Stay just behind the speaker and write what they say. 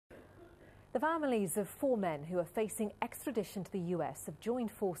The families of 4 men who are facing extradition to the US have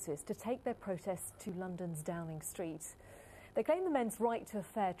joined forces to take their protests to London's Downing Street. They claim the men's right to a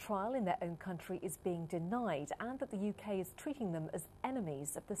fair trial in their own country is being denied and that the UK is treating them as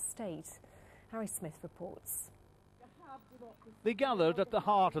enemies of the state. Harry Smith reports. They gathered at the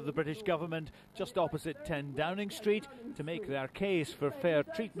heart of the British government, just opposite 10 Downing Street, to make their case for fair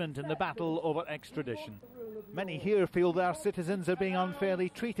treatment in the battle over extradition. Many here feel their citizens are being unfairly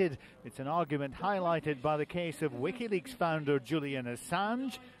treated. It's an argument highlighted by the case of WikiLeaks founder Julian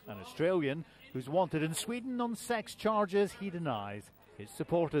Assange, an Australian who's wanted in Sweden on sex charges he denies. His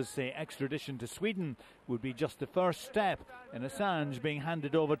supporters say extradition to Sweden would be just the first step in Assange being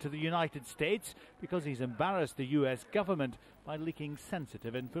handed over to the United States because he's embarrassed the US government by leaking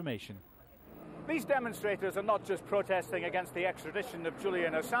sensitive information. These demonstrators are not just protesting against the extradition of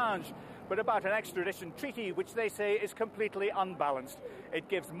Julian Assange, but about an extradition treaty which they say is completely unbalanced. It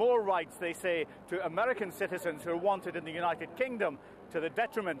gives more rights, they say, to American citizens who are wanted in the United Kingdom to the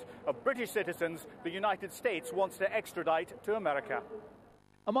detriment of British citizens the United States wants to extradite to America.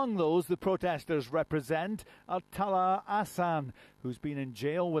 Among those the protesters represent are Talha Ahsan, who's been in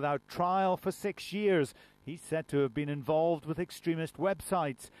jail without trial for 6 years. He's said to have been involved with extremist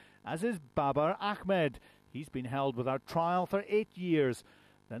websites, as is Babar Ahmad. He's been held without trial for 8 years.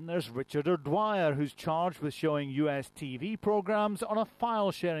 Then there's Richard O'Dwyer, who's charged with showing US TV programmes on a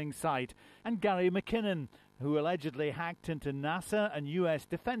file-sharing site, and Gary McKinnon, who allegedly hacked into NASA and US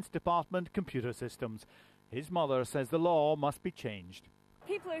Defence Department computer systems. His mother says the law must be changed.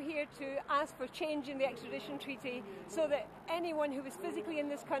 People are here to ask for change in the extradition treaty so that anyone who was physically in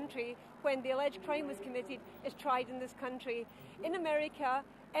this country when the alleged crime was committed is tried in this country. In America,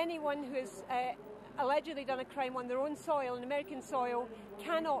 anyone who has allegedly done a crime on their own soil, on American soil,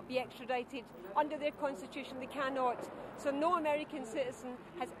 cannot be extradited. Under their constitution, they cannot. So no American citizen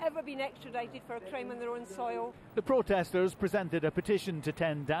has ever been extradited for a crime on their own soil. The protesters presented a petition to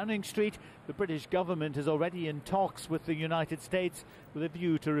 10 Downing Street. The British government is already in talks with the United States with a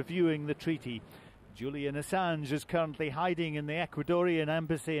view to reviewing the treaty. Julian Assange is currently hiding in the Ecuadorian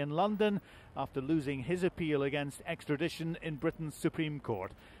embassy in London after losing his appeal against extradition in Britain's Supreme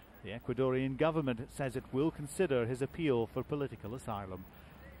Court. The Ecuadorian government says it will consider his appeal for political asylum.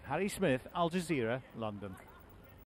 Harry Smith, Al Jazeera, London.